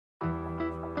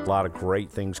A lot of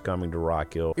great things coming to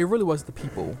Rock Hill. It really was the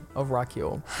people of Rock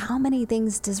Hill. How many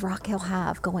things does Rock Hill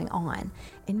have going on?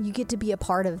 And you get to be a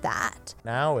part of that.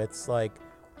 Now it's like,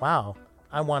 wow,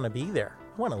 I want to be there.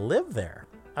 I want to live there.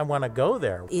 I want to go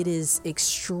there. It is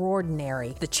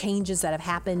extraordinary, the changes that have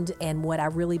happened, and what I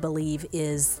really believe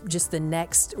is just the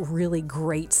next really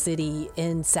great city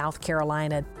in South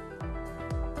Carolina.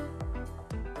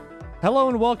 Hello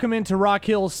and welcome into Rock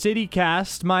Hill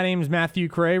CityCast. My name is Matthew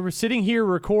Cray. We're sitting here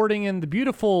recording in the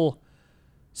beautiful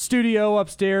studio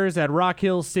upstairs at Rock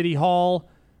Hill City Hall,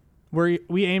 where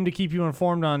we aim to keep you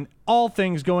informed on all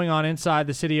things going on inside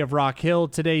the city of Rock Hill.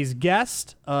 Today's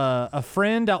guest, a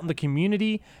friend out in the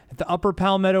community at the Upper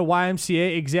Palmetto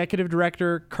YMCA, Executive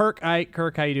Director Kirk Ike.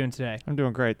 Kirk, how you doing today? I'm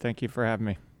doing great. Thank you for having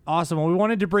me. Awesome. Well, we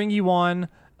wanted to bring you on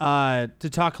to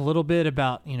talk a little bit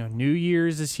about, New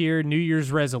Year's is here, New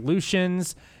Year's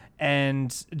resolutions,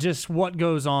 and just what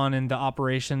goes on in the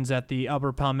operations at the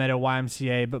Upper Palmetto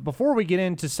YMCA. But before we get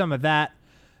into some of that,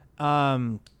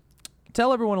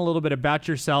 tell everyone a little bit about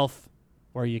yourself,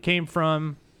 where you came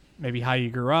from, maybe how you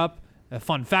grew up, a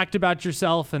fun fact about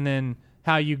yourself, and then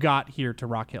how you got here to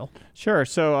Rock Hill. Sure.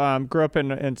 So grew up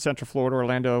in Central Florida,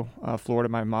 Orlando, Florida.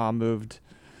 My mom moved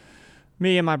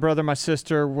me and my brother, my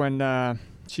sister, when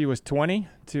she was 20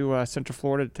 to Central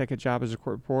Florida to take a job as a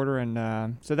court reporter.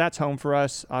 And so that's home for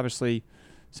us. Obviously,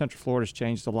 Central Florida's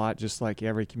changed a lot, just like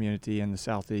every community in the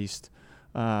Southeast.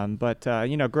 But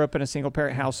grew up in a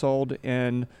single-parent household,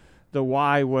 and the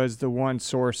Y was the one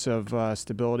source of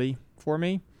stability for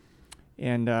me.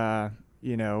 And,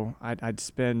 I'd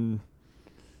spend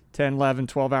 10, 11,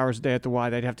 12 hours a day at the Y.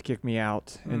 They'd have to kick me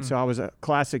out. And so I was a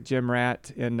classic gym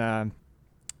rat. And, I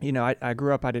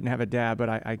grew up, I didn't have a dad, but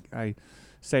I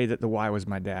say that the Y was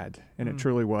my dad. And it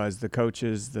truly was. The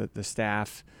coaches, the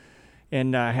staff.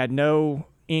 And I had no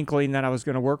inkling that I was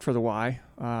going to work for the Y.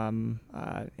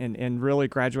 And really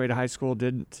graduated high school,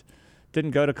 didn't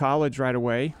go to college right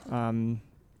away.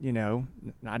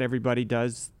 Not everybody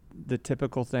does the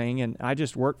typical thing. And I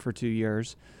just worked for 2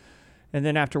 years. And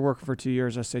then after working for 2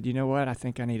 years, I said, you know what? I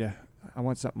think I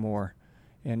want something more.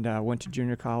 And went to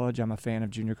junior college. I'm a fan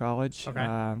of junior college.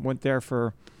 Okay. Went there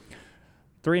for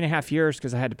 3.5 years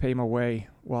because I had to pay my way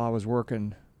while I was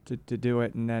working to do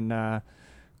it. And then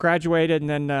graduated and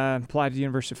then applied to the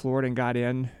University of Florida and got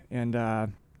in.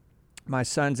 And my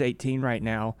son's 18 right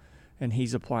now, and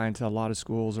he's applying to a lot of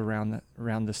schools around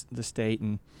the state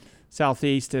and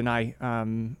Southeast. And I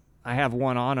have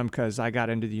one on him because I got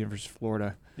into the University of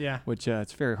Florida. Yeah. Which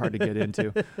it's very hard to get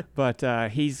into. But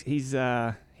he's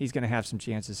going to have some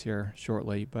chances here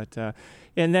shortly. But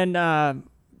and then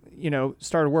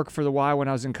started working for the Y when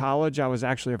I was in college. I was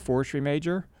actually a forestry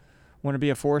major. Want to be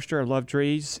a forester. I love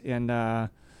trees, and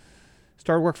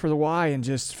started work for the Y and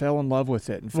just fell in love with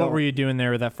it. And What were you doing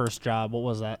there with that first job? What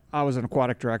was that? I was an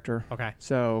aquatic director. Okay.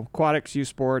 So aquatics, youth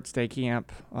sports, day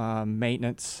camp,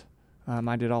 maintenance.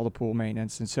 I did all the pool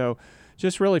maintenance. And so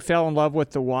just really fell in love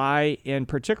with the Y and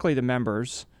particularly the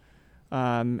members.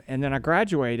 And then I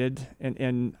graduated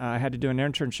and I had to do an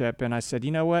internship. And I said,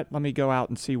 you know what, let me go out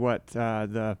and see what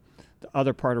the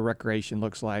other part of recreation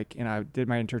looks like. And I did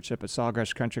my internship at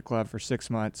Sawgrass Country Club for 6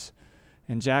 months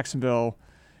in Jacksonville.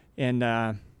 And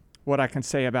what I can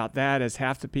say about that is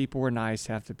half the people were nice,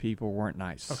 half the people weren't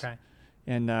nice. Okay.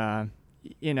 And,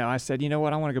 I said, you know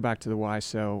what, I want to go back to the Y.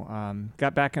 So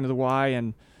got back into the Y,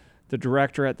 and the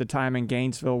director at the time in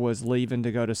Gainesville was leaving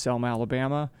to go to Selma,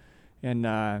 Alabama.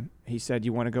 And he said,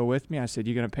 you want to go with me? I said,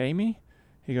 you going to pay me?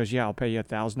 He goes, yeah, I'll pay you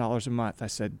 $1,000 a month. I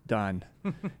said, done.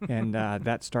 And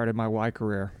that started my Y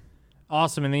career.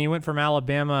 Awesome. And then you went from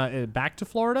Alabama back to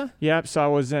Florida? Yep. So I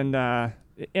was in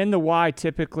the Y.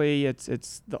 Typically,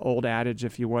 it's the old adage,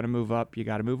 if you want to move up, you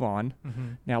got to move on. Mm-hmm.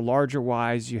 Now, larger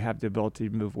Ys, you have the ability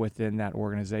to move within that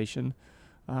organization.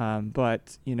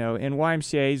 But, in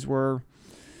YMCAs,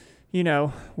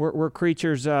 we're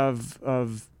creatures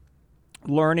of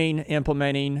learning,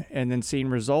 implementing, and then seeing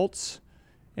results.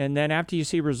 And then after you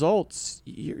see results,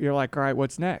 you're like, all right,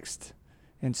 what's next?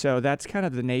 And so that's kind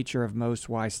of the nature of most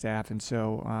Y staff. And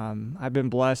so I've been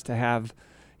blessed to have,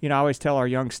 I always tell our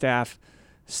young staff,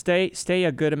 stay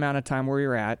a good amount of time where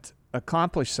you're at,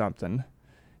 accomplish something,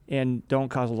 and don't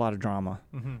cause a lot of drama.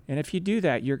 Mm-hmm. And if you do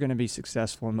that, you're going to be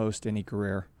successful in most any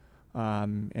career.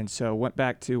 And so went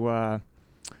back to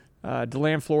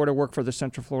DeLand, Florida, worked for the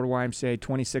Central Florida YMCA,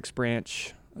 26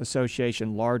 branch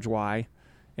association, large Y,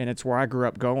 and it's where I grew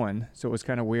up going. So it was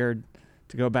kind of weird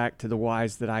to go back to the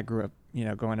Ys that I grew up,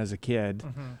 going as a kid.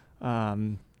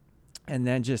 Mm-hmm. And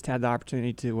then just had the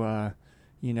opportunity to,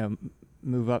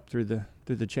 move up through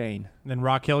the chain. Then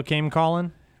Rock Hill came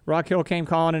calling? Rock Hill came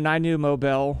calling, and I knew Mo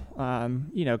Bell,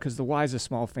 because the Y's a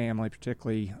small family,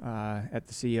 particularly at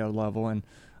the CEO level. And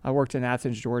I worked in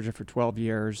Athens, Georgia for 12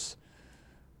 years.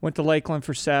 Went to Lakeland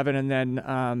for 7, and then,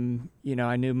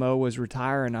 I knew Mo was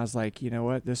retiring. I was like, you know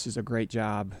what, this is a great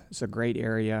job. It's a great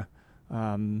area,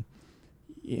 and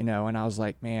I was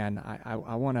like, man,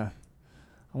 I want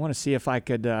to see if I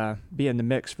could be in the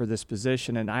mix for this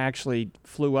position. And I actually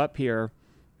flew up here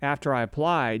after I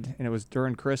applied, and it was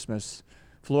during Christmas.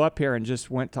 Flew up here and just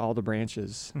went to all the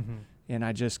branches, and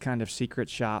I just kind of secret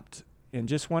shopped and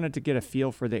just wanted to get a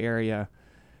feel for the area.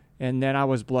 And then I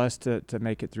was blessed to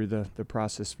make it through the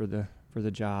process for the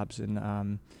jobs. And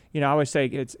I always say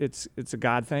it's a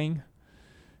God thing.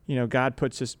 God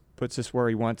puts us where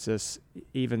He wants us,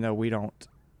 even though we don't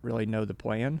really know the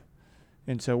plan.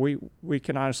 And so we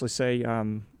can honestly say,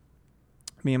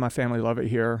 me and my family love it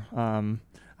here. I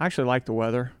actually like the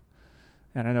weather.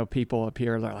 And I know people up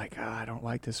here, they're like, I don't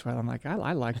like this weather. I'm like,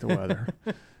 I like the weather.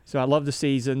 So I love the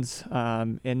seasons.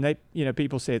 And they,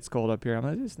 people say it's cold up here. I'm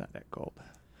like, it's not that cold.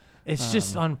 It's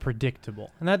just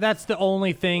unpredictable. And that's the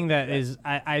only thing that is,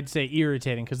 I'd say,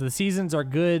 irritating, because the seasons are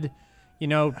good.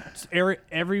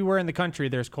 Everywhere in the country,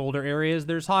 there's colder areas,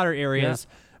 there's hotter areas.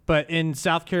 Yeah. But in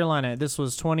South Carolina, this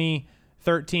was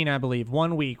 2013, I believe.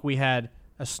 1 week, we had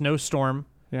a snowstorm,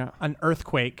 an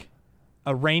earthquake,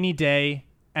 a rainy day,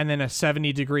 and then a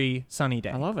 70-degree sunny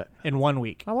day. I love it. In 1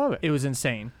 week. I love it. It was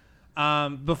insane.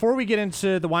 Before we get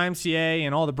into the YMCA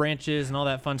and all the branches and all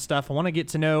that fun stuff, I want to get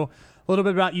to know a little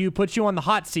bit about you, put you on the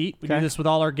hot seat. We do this with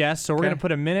all our guests. So we're going to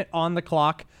put a minute on the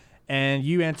clock, and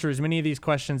you answer as many of these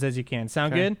questions as you can.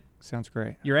 Sound good? Sounds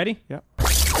great. You ready? Yep.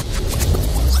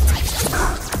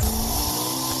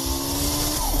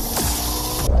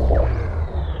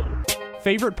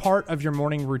 Favorite part of your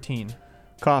morning routine?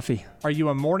 Coffee. Are you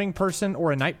a morning person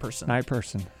or a night person? Night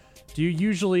person. Do you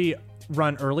usually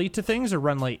run early to things or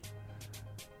run late?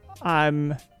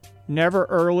 I'm never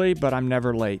early, but I'm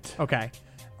never late. Okay.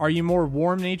 Are you more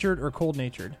warm-natured or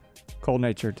cold-natured?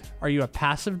 Cold-natured. Are you a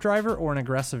passive driver or an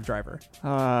aggressive driver?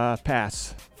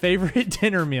 Pass. Favorite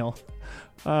dinner meal?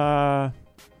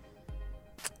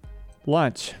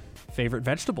 Lunch. Favorite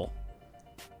vegetable?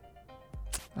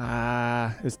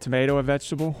 Is tomato a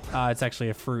vegetable? It's actually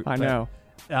a fruit. I know.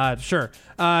 Sure.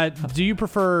 Do you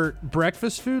prefer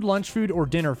breakfast food, lunch food, or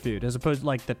dinner food, as opposed to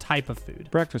like the type of food?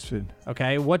 Breakfast food.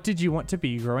 Okay. What did you want to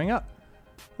be growing up?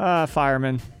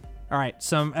 Fireman. All right.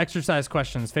 Some exercise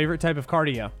questions. Favorite type of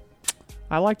cardio?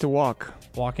 I like to walk.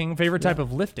 Walking. Favorite type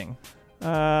of lifting?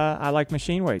 I like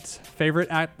machine weights. Favorite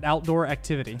outdoor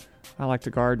activity? I like to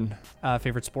garden.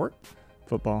 Favorite sport?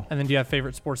 Football. And then do you have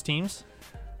favorite sports teams?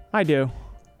 I do.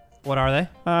 What are they?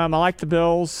 I like the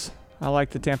Bills. I like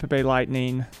the Tampa Bay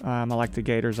Lightning. I like the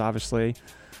Gators, obviously.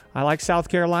 I like South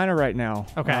Carolina right now.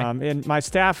 Okay. And my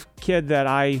staff kid that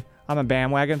I'm a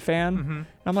bandwagon fan. Mm-hmm.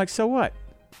 I'm like, so what?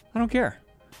 I don't care.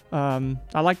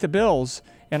 I like the Bills,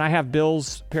 and I have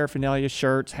Bills paraphernalia,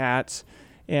 shirts, hats,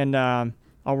 and I'll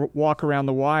walk around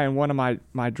the Y, and one of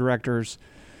my directors,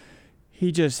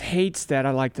 he just hates that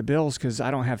I like the Bills because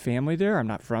I don't have family there. I'm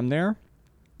not from there.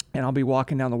 And I'll be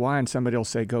walking down the Y, and somebody will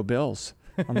say, "Go Bills."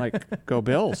 I'm like, "Go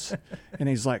Bills." And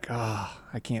he's like, "Oh,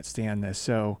 I can't stand this."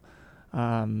 So,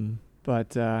 I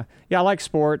like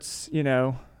sports,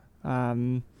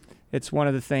 it's one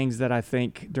of the things that I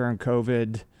think during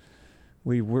COVID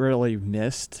we really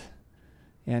missed.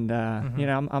 And,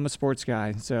 I'm a sports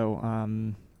guy. So,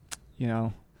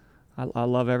 I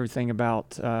love everything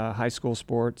about high school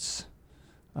sports.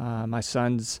 My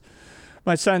son's,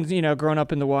 growing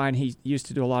up in the Y, and he used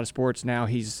to do a lot of sports. Now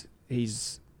he's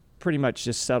pretty much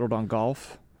just settled on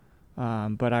golf.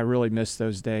 But I really miss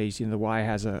those days. The Y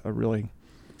has a really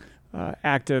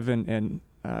active and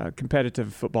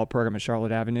competitive football program at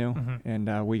Charlotte Avenue,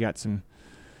 and we got some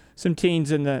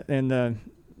teams in the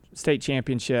state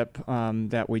championship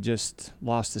that we just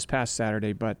lost this past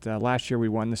Saturday. But last year we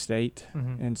won the state,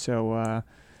 and so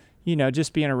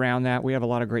just being around that, we have a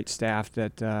lot of great staff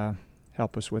that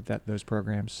help us with those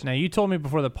programs. Now, you told me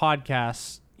before the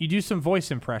podcast you do some voice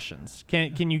impressions.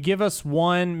 Can you give us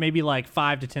one, maybe like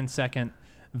 5 to 10 second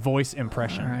voice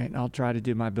impression? All right, I'll try to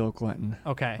do my Bill Clinton.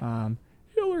 Okay.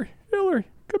 Hillary,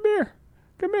 come here.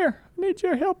 I need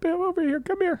your help over here.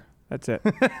 Come here. That's it.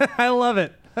 I love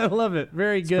it.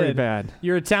 Very good. Pretty bad.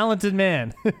 You're a talented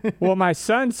man. Well, my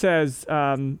son says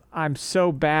I'm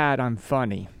so bad I'm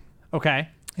funny. Okay.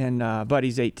 And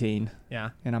Buddy's 18.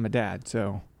 Yeah. And I'm a dad,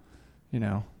 so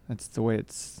that's the way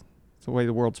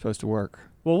the world's supposed to work.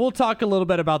 Well, we'll talk a little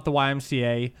bit about the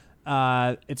YMCA.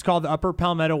 It's called the Upper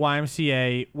Palmetto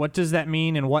YMCA. What does that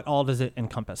mean, and what all does it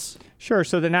encompass? Sure.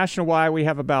 So the National Y, we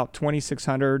have about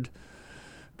 2,600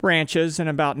 branches and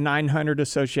about 900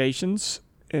 associations.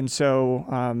 And so,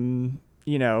 I'm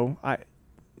going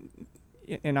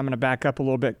to back up a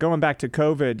little bit. Going back to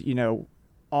COVID,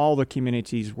 all the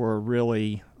communities were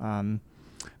really, I'm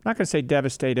not going to say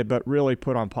devastated, but really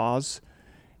put on pause.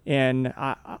 And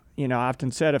I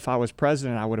often said if I was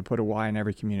president, I would have put a Y in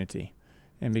every community.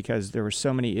 And because there were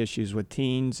so many issues with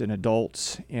teens and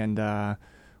adults, and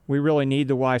we really need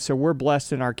the Y. So we're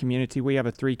blessed in our community. We have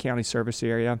a 3-county service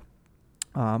area.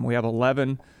 We have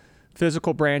 11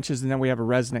 physical branches, and then we have a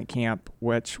resident camp,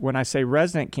 which when I say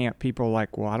resident camp, people are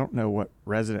like, well, I don't know what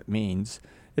resident means.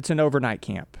 It's an overnight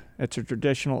camp. It's a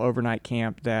traditional overnight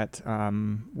camp that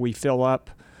we fill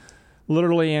up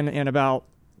literally in about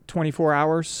 24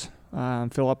 hours,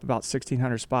 fill up about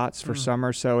 1,600 spots for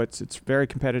summer. So it's very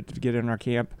competitive to get in our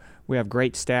camp. We have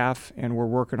great staff, and we're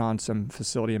working on some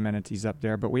facility amenities up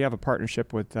there. But we have a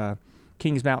partnership with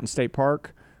Kings Mountain State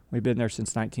Park. We've been there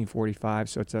since 1945,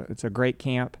 so it's a great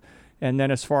camp. And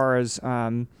then as far as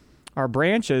our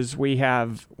branches, we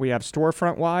have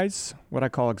storefront wise, what I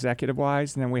call executive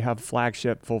wise, and then we have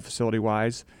flagship full facility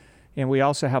wise. And we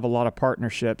also have a lot of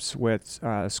partnerships with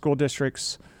school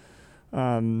districts,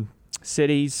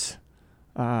 cities,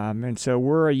 and so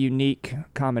we're a unique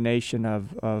combination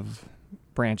of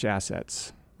branch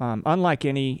assets. Unlike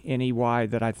any Y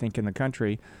that I think in the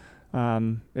country,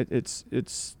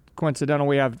 it's coincidental.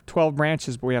 We have 12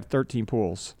 branches, but we have 13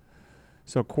 pools.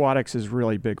 So aquatics is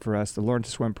really big for us. The Learn to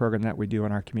Swim program that we do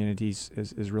in our communities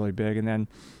is really big. And then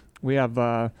we have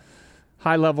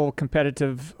high-level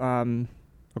competitive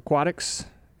aquatics,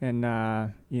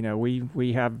 and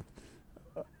we have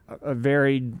a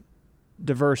varied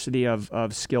diversity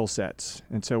of skill sets.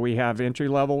 And so we have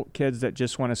entry-level kids that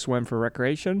just want to swim for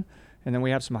recreation, and then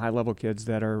we have some high-level kids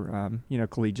that are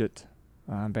collegiate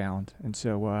bound. And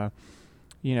so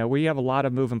we have a lot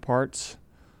of moving parts,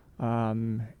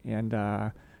 and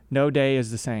no day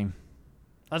is the same.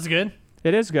 That's good.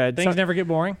 It is good. Things never get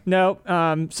boring. No,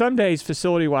 some days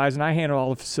facility-wise, and I handle all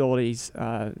the facilities,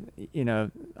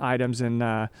 items,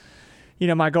 and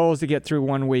my goal is to get through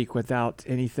 1 week without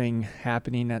anything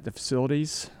happening at the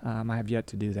facilities. I have yet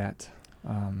to do that.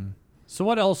 So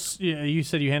what else? You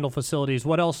said you handle facilities.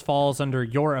 What else falls under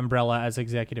your umbrella as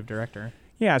executive director?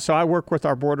 Yeah, so I work with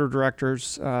our board of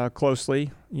directors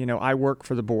closely. I work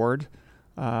for the board,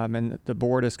 and the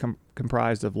board is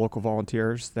comprised of local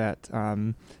volunteers that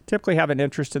typically have an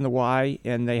interest in the Y,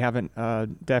 and they have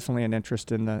definitely an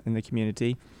interest in the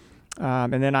community.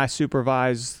 And then I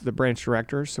supervise the branch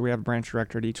directors, so we have a branch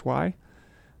director at each Y.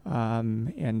 I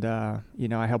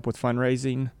help with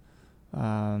fundraising,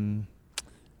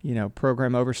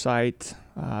 program oversight,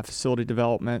 facility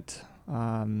development.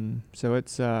 So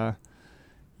it's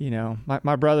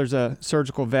my brother's a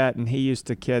surgical vet, and he used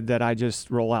to kid that I just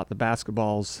roll out the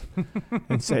basketballs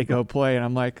and say, go play. And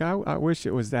I'm like, I wish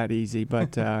it was that easy.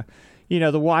 But, the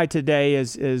Y today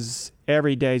is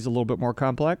every day is a little bit more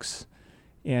complex,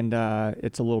 and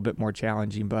it's a little bit more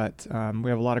challenging. But we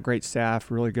have a lot of great staff,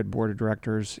 really good board of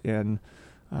directors, and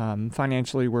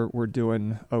financially we're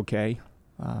doing okay.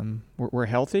 We're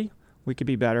healthy. We could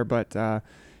be better, but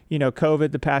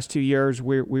COVID the past 2 years,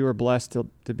 we were blessed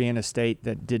to be in a state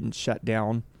that didn't shut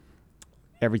down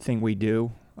everything we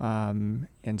do. And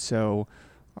so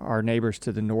our neighbors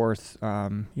to the north,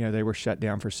 they were shut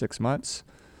down for 6 months.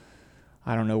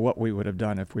 I don't know what we would have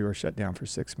done if we were shut down for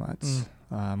 6 months.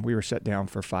 We were shut down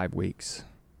for 5 weeks.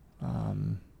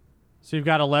 So you've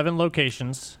got 11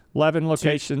 locations. 11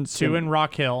 locations. Two in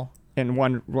Rock Hill. And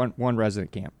one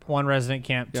resident camp. One resident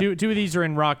camp. Yep. Two of these are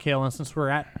in Rock Hill, and since we're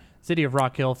at City of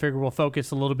Rock Hill, figure we'll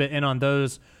focus a little bit in on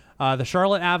those. The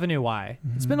Charlotte Avenue Y.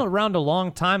 Mm-hmm. It's been around a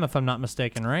long time, if I'm not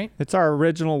mistaken, right? It's our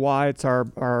original Y. It's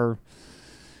our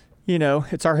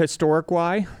it's our historic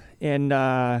Y, and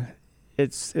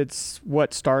it's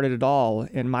what started it all.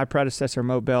 And my predecessor,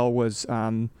 Mo Bell, was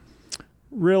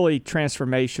really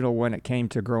transformational when it came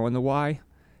to growing the Y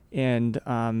and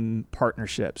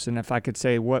partnerships. And if I could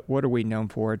say, what are we known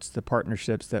for? It's the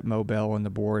partnerships that Mo Bell and the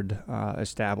board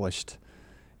established.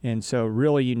 And so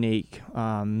really unique.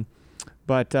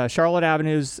 But Charlotte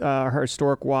Avenue's her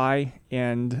historic Y,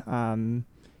 and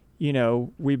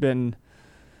we've been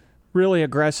really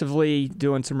aggressively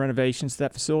doing some renovations to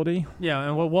that facility. Yeah,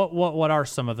 and what are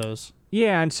some of those?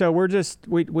 Yeah, and so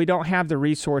we don't have the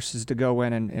resources to go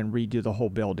in and redo the whole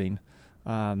building.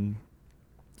 I'm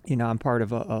part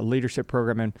of a leadership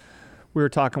program, and we were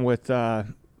talking with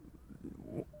one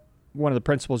of the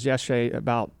principals yesterday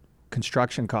about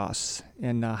construction costs,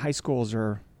 and high schools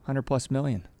are $100+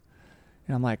 million.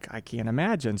 And I'm like, I can't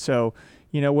imagine. So,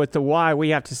 with the Y, we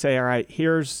have to say, all right,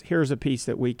 here's a piece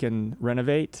that we can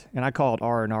renovate. And I call it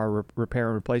R&R, repair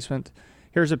and replacement.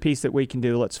 Here's a piece that we can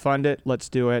do. Let's fund it. Let's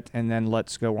do it. And then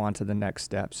let's go on to the next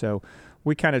step. So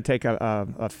we kind of take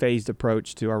a phased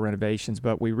approach to our renovations.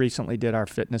 But we recently did our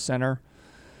fitness center.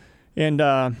 And,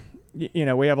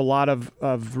 we have a lot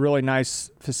of really nice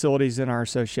facilities in our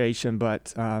association,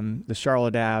 but the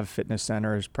Charlotte Ave Fitness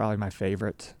Center is probably my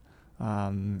favorite.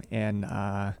 And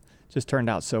just turned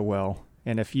out so well.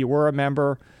 And if you were a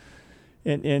member,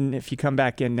 and if you come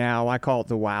back in now, I call it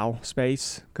the wow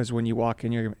space, because when you walk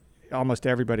in, almost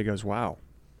everybody goes, wow.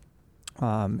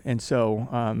 And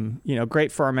so,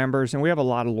 great for our members. And we have a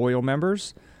lot of loyal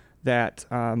members that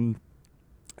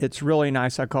it's really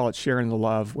nice. I call it sharing the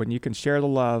love, when you can share the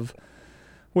love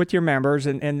with your members.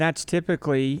 And that's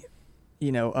typically,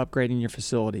 upgrading your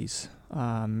facilities.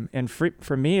 And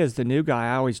for me as the new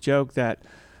guy, I always joke that,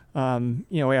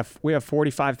 we have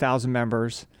 45,000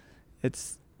 members.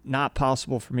 It's not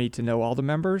possible for me to know all the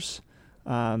members.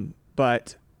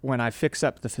 But when I fix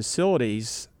up the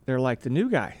facilities, they're like, the new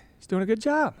guy, he's doing a good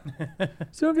job.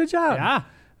 He's doing a good job. Yeah.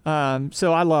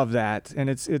 So I love that. And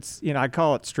it's I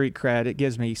call it street cred. It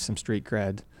gives me some street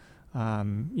cred.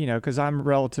 Because I'm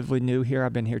relatively new here.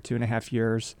 I've been here 2.5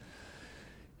 years.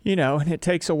 And it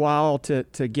takes a while to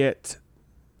get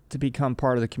to become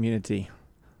part of the community.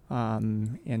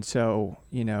 And so,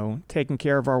 taking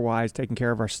care of our wives, taking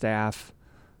care of our staff,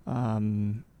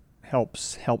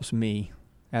 helps me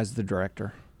as the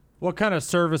director. What kind of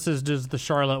services does the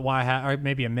Charlotte Y have, or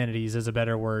maybe amenities is a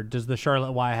better word, does the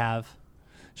Charlotte Y have?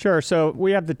 Sure. So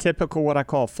we have the typical, what I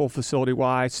call full facility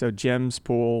Y. So gyms,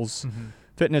 pools,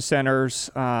 fitness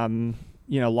centers,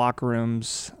 locker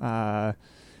rooms, and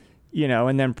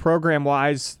then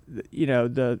program-wise,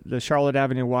 the Charlotte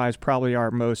Avenue Y is probably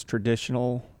our most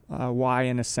traditional Y,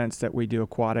 in a sense that we do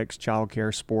aquatics,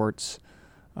 childcare, sports.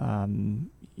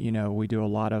 We do a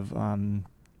lot of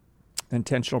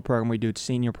intentional program. We do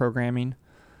senior programming,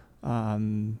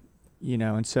 and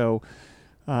so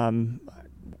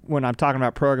when I'm talking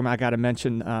about program, I got to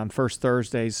mention First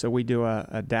Thursdays. So we do a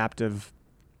adaptive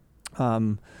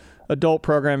adult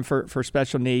program for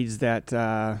special needs that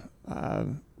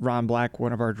Ron Black,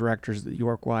 one of our directors at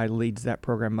York Y, leads that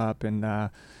program up. And,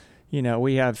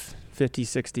 we have 50,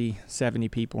 60, 70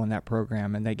 people in that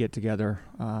program, and they get together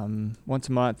once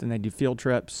a month, and they do field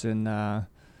trips. And,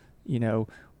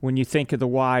 when you think of the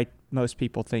Y, most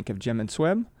people think of gym and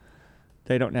swim.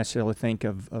 They don't necessarily think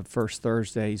of First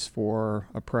Thursdays for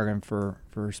a program for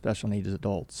special needs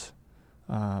adults.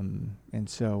 And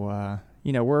so,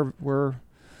 we're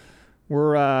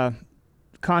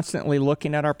constantly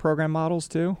looking at our program models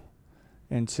too.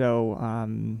 And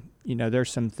so,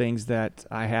 there's some things that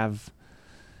I have,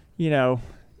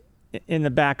 in the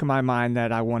back of my mind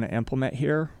that I want to implement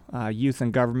here. Youth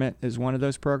and Government is one of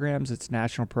those programs. It's a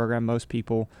national program. Most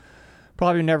people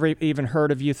probably never even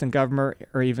heard of Youth and Government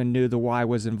or even knew the Y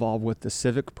was involved with the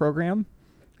civic program.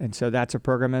 And so that's a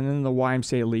program. And then the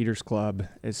YMCA Leaders Club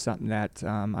is something that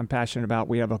I'm passionate about.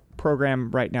 We have a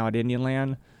program right now at Indian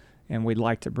Land, and we'd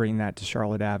like to bring that to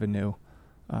Charlotte Avenue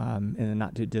in the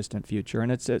not too distant future.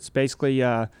 And it's basically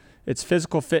it's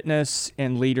physical fitness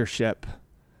and leadership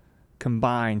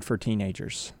combined for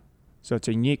teenagers. So it's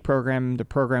a unique program. The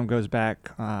program goes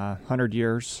back 100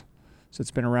 years. So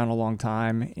it's been around a long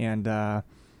time. And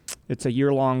it's a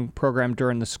year-long program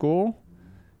during the school.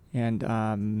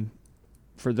 And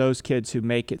for those kids who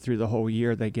make it through the whole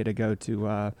year, they get to go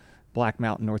to Black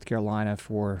Mountain, North Carolina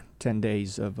for 10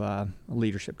 days of a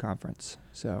leadership conference.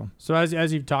 So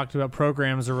as you've talked about,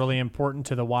 programs are really important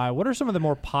to the Y. What are some of the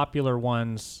more popular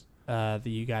ones that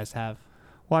you guys have?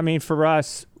 Well, I mean, for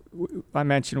us, I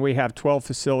mentioned we have 12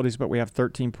 facilities, but we have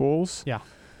 13 pools. Yeah.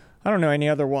 I don't know any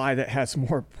other Y that has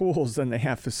more pools than they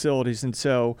have facilities. And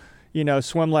so,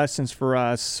 swim lessons for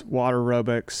us, water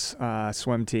aerobics,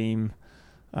 swim team,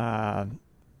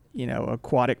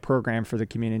 aquatic program for the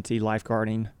community,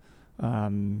 lifeguarding.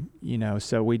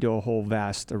 So we do a whole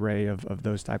vast array of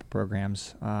those type of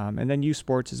programs. And then youth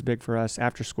sports is big for us.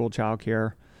 After school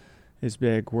childcare is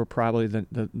big. We're probably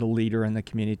the leader in the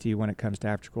community when it comes to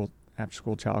after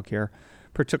school childcare,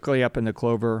 particularly up in the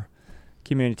Clover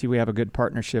community. We have a good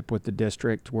partnership with the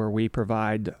district where we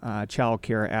provide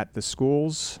childcare at the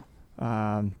schools,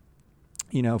 for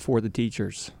the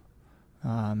teachers.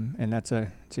 And it's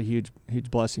a huge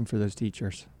huge blessing for those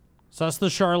teachers. So that's the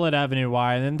Charlotte Avenue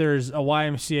Y, and then there's a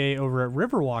YMCA over at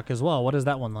Riverwalk as well. What is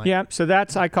that one like? Yeah, so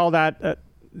I call that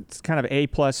it's kind of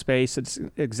A+ space. It's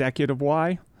executive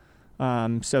Y.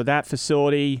 So that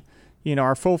facility,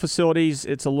 our full facilities,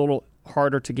 it's a little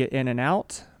harder to get in and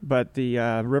out, but the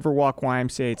Riverwalk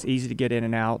YMCA, it's easy to get in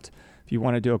and out if you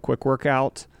want to do a quick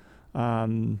workout.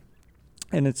 And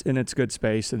it's good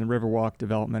space, and the Riverwalk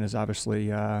development is obviously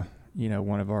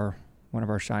one of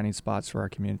our shining spots for our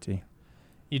community.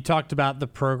 You talked about the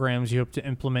programs you hope to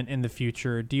implement in the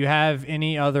future. Do you have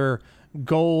any other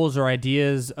goals or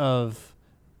ideas of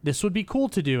this would be cool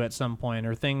to do at some point,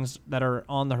 or things that are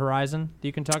on the horizon that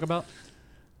you can talk about?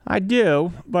 I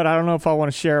do, but I don't know if I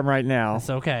want to share them right now. That's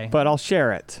okay. But I'll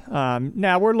share it.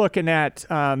 Now we're looking at,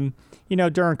 during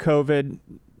COVID,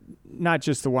 not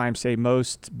just the YMCA,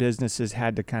 most businesses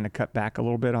had to kind of cut back a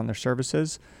little bit on their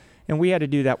services. And we had to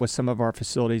do that with some of our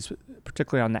facilities,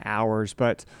 particularly on the hours.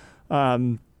 But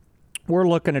we're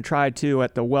looking to try to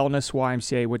at the Wellness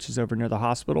YMCA, which is over near the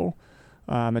hospital.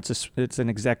 It's an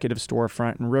executive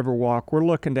storefront in Riverwalk. We're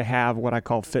looking to have what I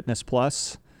call Fitness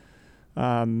Plus.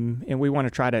 And we want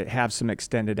to try to have some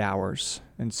extended hours.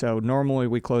 And so normally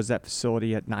we close that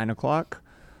facility at 9 o'clock.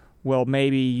 Well,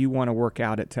 maybe you want to work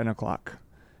out at 10 o'clock.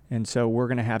 And so we're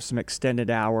going to have some extended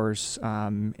hours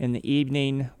in the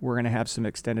evening. We're going to have some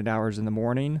extended hours in the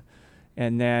morning.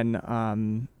 And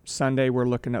then Sunday we're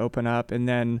looking to open up. And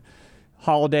then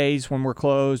holidays when we're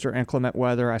closed or inclement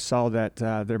weather, I saw that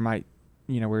there might,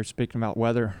 we were speaking about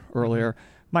weather earlier,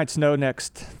 might snow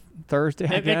next Thursday,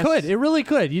 I guess. It could. It really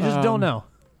could. You just don't know.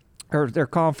 Or they're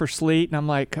calling for sleet, and I'm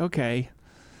like, okay.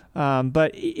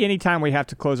 But anytime we have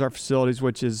to close our facilities,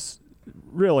 which is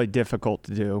really difficult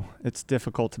to do, it's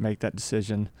difficult to make that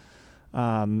decision.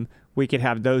 We could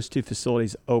have those two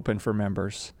facilities open for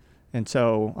members. And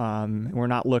so we're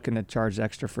not looking to charge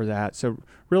extra for that. So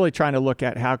really trying to look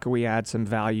at how can we add some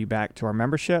value back to our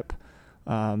membership.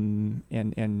 And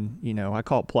I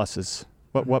call it pluses.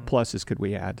 What pluses could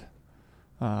we add?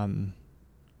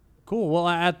 Cool. Well,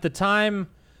 at the time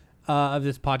of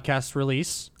this podcast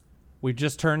release, we've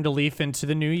just turned a leaf into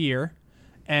the new year.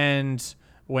 And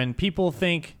when people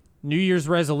think New Year's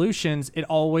resolutions, it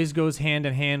always goes hand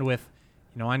in hand with,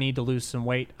 I need to lose some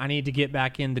weight. I need to get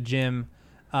back in the gym.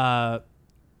 I'm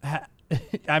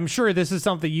sure this is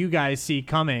something you guys see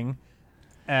coming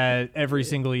every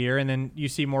single year, and then you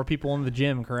see more people in the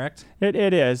gym, correct? It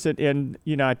is. And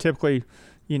I typically,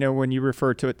 when you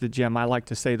refer to it, the gym, I like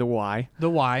to say the why. The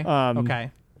why.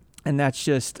 Okay. And that's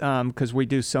just because we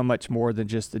do so much more than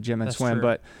just the gym and That's swim. true.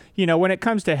 But, when it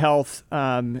comes to health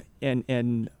and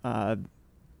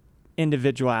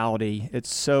individuality,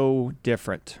 it's so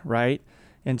different, right?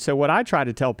 And so what I try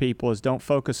to tell people is don't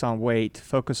focus on weight,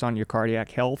 focus on your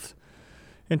cardiac health,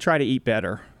 and try to eat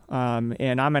better.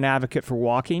 And I'm an advocate for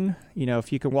walking.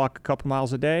 If you can walk a couple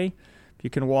miles a day, you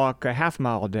can walk a half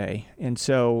mile a day. And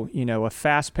so, a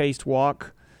fast-paced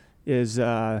walk is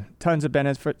tons of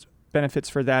benefits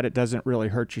for that. It doesn't really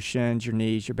hurt your shins, your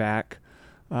knees, your back.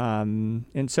 And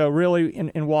so really,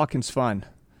 and walking's fun.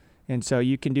 And so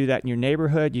you can do that in your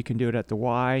neighborhood. You can do it at the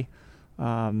Y.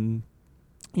 And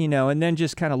then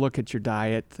just kind of look at your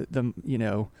diet.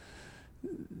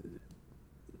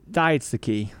 Diet's the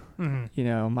key.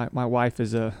 Mm-hmm. My wife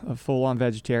is a full-on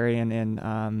vegetarian, and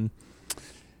I'm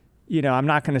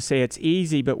not going to say it's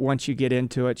easy, but once you get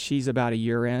into it, she's about a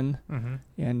year in, mm-hmm.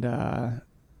 and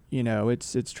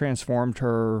it's transformed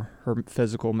her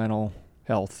physical, mental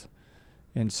health,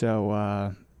 and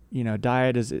so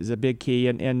diet is a big key,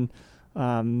 and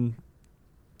I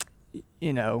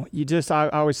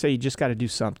always say you just got to do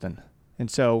something, and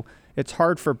so it's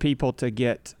hard for people to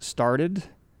get started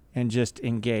and just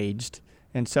engaged.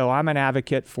 And so I'm an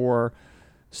advocate for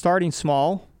starting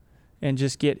small and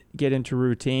just get into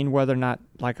routine, whether or not,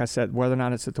 like I said, whether or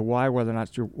not it's at the Y, whether or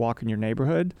not you're walking your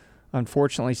neighborhood.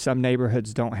 Unfortunately, some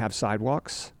neighborhoods don't have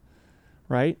sidewalks,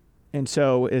 right? And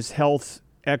so is health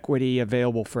equity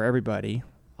available for everybody?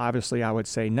 Obviously, I would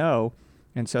say no.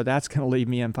 And so that's going to lead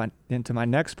me into my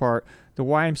next part. The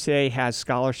YMCA has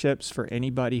scholarships for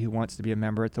anybody who wants to be a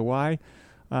member at the Y.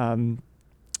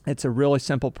 It's a really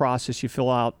simple process. You fill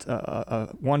out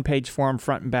a one-page form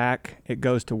front and back. It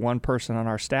goes to one person on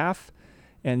our staff.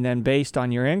 And then based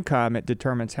on your income, it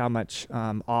determines how much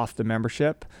off the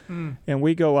membership. Mm. And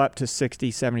we go up to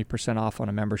 60, 70% off on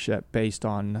a membership based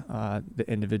on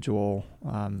the individual,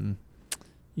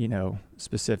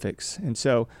 specifics. And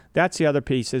so that's the other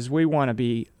piece is we want to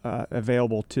be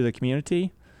available to the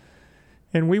community.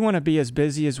 And we want to be as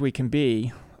busy as we can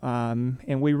be.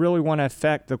 And we really want to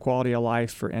affect the quality of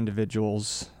life for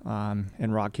individuals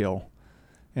in Rock Hill.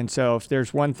 And so if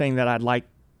there's one thing that I'd like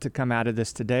to come out of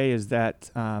this today is that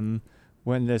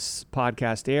when this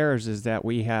podcast airs is that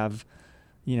we have,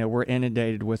 we're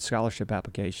inundated with scholarship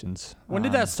applications. When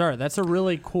did that start? That's a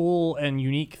really cool and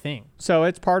unique thing. So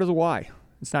it's part of the Y.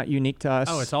 It's not unique to us.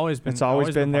 Oh, it's always been. It's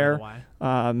always been there. Part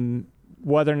of the Y.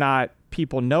 whether or not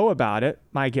people know about it,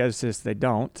 my guess is they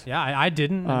don't. Yeah, I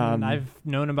didn't. And I've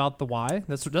known about the Y.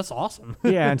 That's awesome.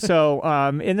 Yeah, and so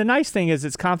and the nice thing is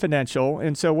it's confidential.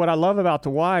 And so what I love about the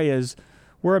Y is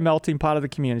we're a melting pot of the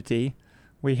community.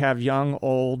 We have young,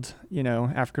 old,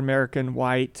 African American,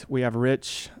 white. We have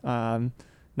rich,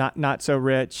 not so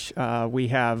rich. We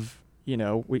have,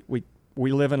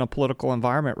 we live in a political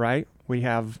environment, right? We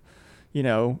have,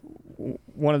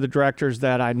 one of the directors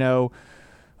that I know.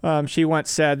 She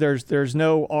once said, "There's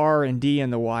no R and D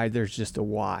in the Y. There's just a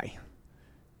Y."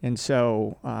 And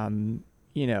so,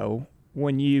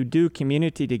 when you do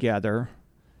community together,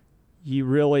 you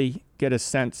really get a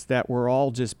sense that we're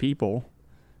all just people,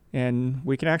 and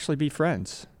we can actually be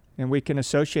friends, and we can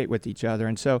associate with each other.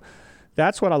 And so,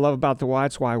 that's what I love about the Y.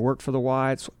 It's why I work for the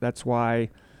Y. That's why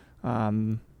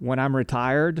when I'm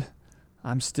retired,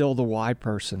 I'm still the Y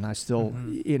person. I still,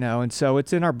 and so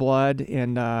it's in our blood.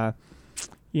 And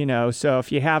so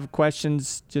if you have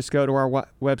questions, just go to our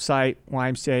website,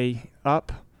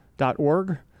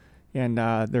 ymcaup.org, and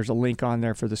there's a link on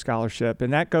there for the scholarship.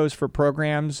 And that goes for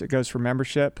programs. It goes for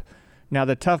membership. Now,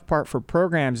 the tough part for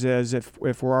programs is if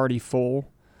we're already full,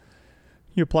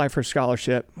 you apply for a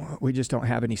scholarship, we just don't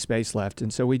have any space left.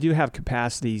 And so we do have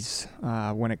capacities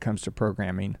when it comes to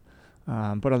programming.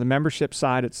 But on the membership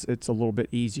side, it's a little bit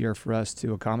easier for us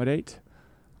to accommodate.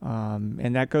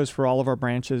 And that goes for all of our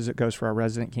branches. It goes for our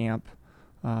resident camp.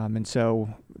 And so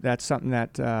that's something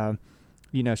that,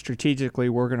 strategically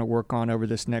we're going to work on over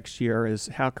this next year is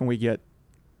how can we get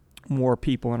more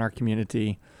people in our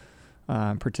community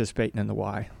participating in the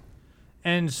Y.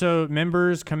 And so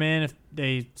members come in, if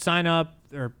they sign up,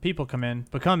 or people come in,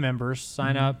 become members,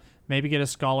 sign up, maybe get a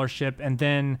scholarship, and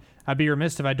then I'd be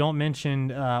remiss if I don't mention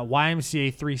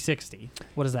YMCA 360.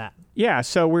 What is that? Yeah,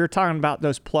 so we were talking about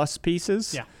those plus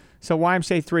pieces. Yeah. So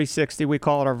YMCA 360, we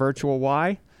call it our virtual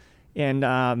Y.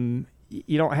 And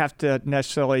you don't have to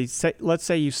necessarily say, let's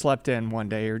say you slept in one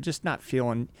day or just not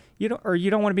feeling, you don't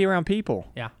want to be around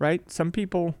people. Yeah. Right? Some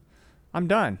people, I'm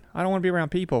done. I don't want to be around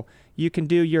people. You can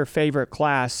do your favorite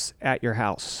class at your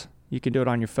house. You can do it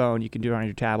on your phone. You can do it on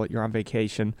your tablet. You're on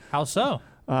vacation. How so?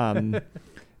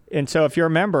 And so if you're a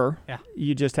member, yeah.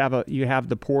 you just have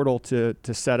the portal to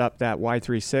set up that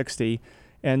Y360.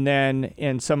 And then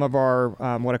in some of our,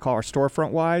 what I call our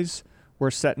storefront Ys,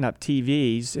 we're setting up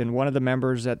TVs. And one of the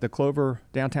members at the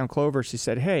downtown Clover, she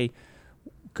said, "Hey,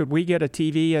 could we get a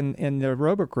TV in the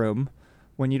aerobic room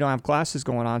when you don't have classes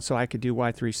going on so I could do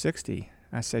Y360?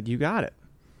 I said, "You got it."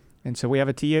 And so we have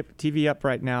a TV up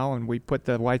right now, and we put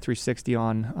the Y360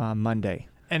 on Monday.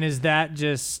 And is that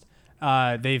just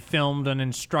they filmed an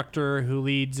instructor who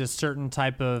leads a certain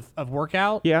type of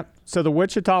workout? Yeah. So the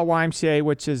Wichita YMCA,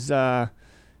 which is, they're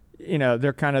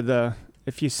kind of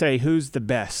if you say who's the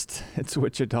best, it's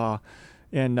Wichita.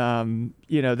 And,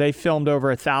 they filmed over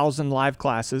 1,000 live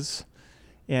classes,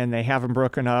 and they have them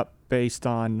broken up based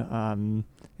on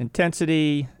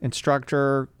intensity,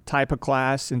 instructor, type of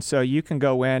class. And so you can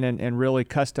go in and really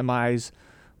customize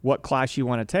what class you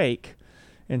want to take.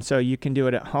 And so you can do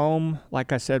it at home.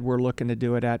 Like I said, we're looking to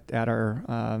do it at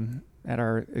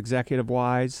our executive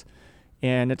Ys,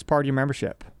 and it's part of your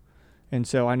membership. And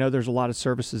so I know there's a lot of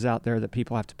services out there that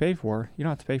people have to pay for. You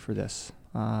don't have to pay for this.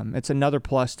 It's another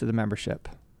plus to the membership.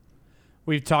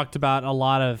 We've talked about a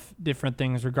lot of different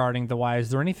things regarding the Y. Is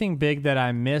there anything big that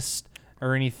I missed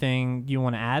or anything you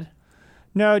want to add?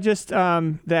 No, just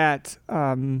that,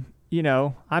 I'm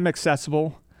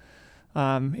accessible.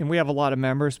 And we have a lot of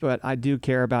members, but I do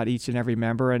care about each and every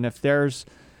member. And if there's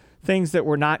things that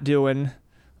we're not doing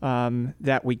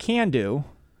that we can do,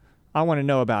 I want to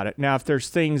know about it. Now, if there's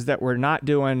things that we're not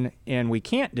doing and we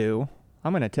can't do,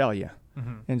 I'm going to tell you.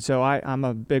 Mm-hmm. And so I'm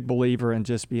a big believer in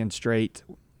just being straight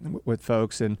with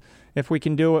folks. And if we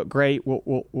can do it, great,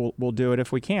 we'll do it.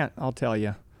 If we can't, I'll tell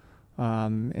you.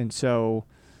 And so,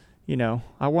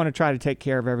 I want to try to take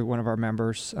care of every one of our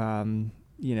members.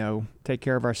 Take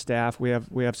care of our staff. We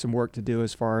have some work to do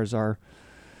as far as our,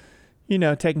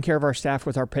 taking care of our staff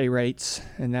with our pay rates,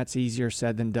 and that's easier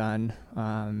said than done.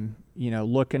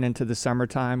 Looking into the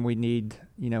summertime, we need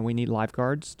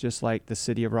lifeguards, just like the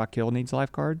city of Rock Hill needs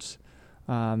lifeguards.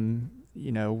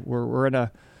 We're in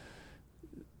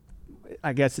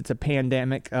I guess it's a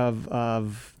pandemic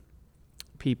of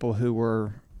people who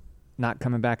were not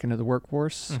coming back into the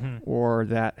workforce or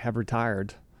that have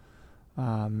retired.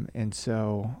 And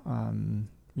so,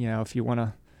 if you want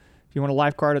a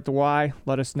lifeguard at the Y,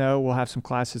 let us know. We'll have some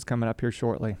classes coming up here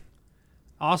shortly.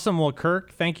 Awesome. Well,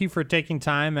 Kirk, thank you for taking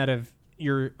time out of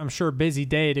your, I'm sure, busy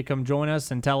day to come join us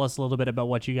and tell us a little bit about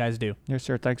what you guys do. Yes,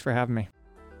 sir. Thanks for having me.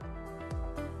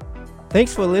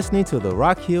 Thanks for listening to the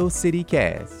Rock Hill City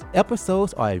Cast.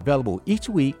 Episodes are available each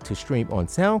week to stream on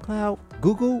SoundCloud,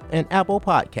 Google, and Apple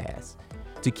Podcasts.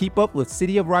 To keep up with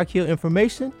City of Rock Hill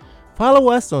information,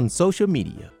 follow us on social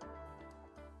media.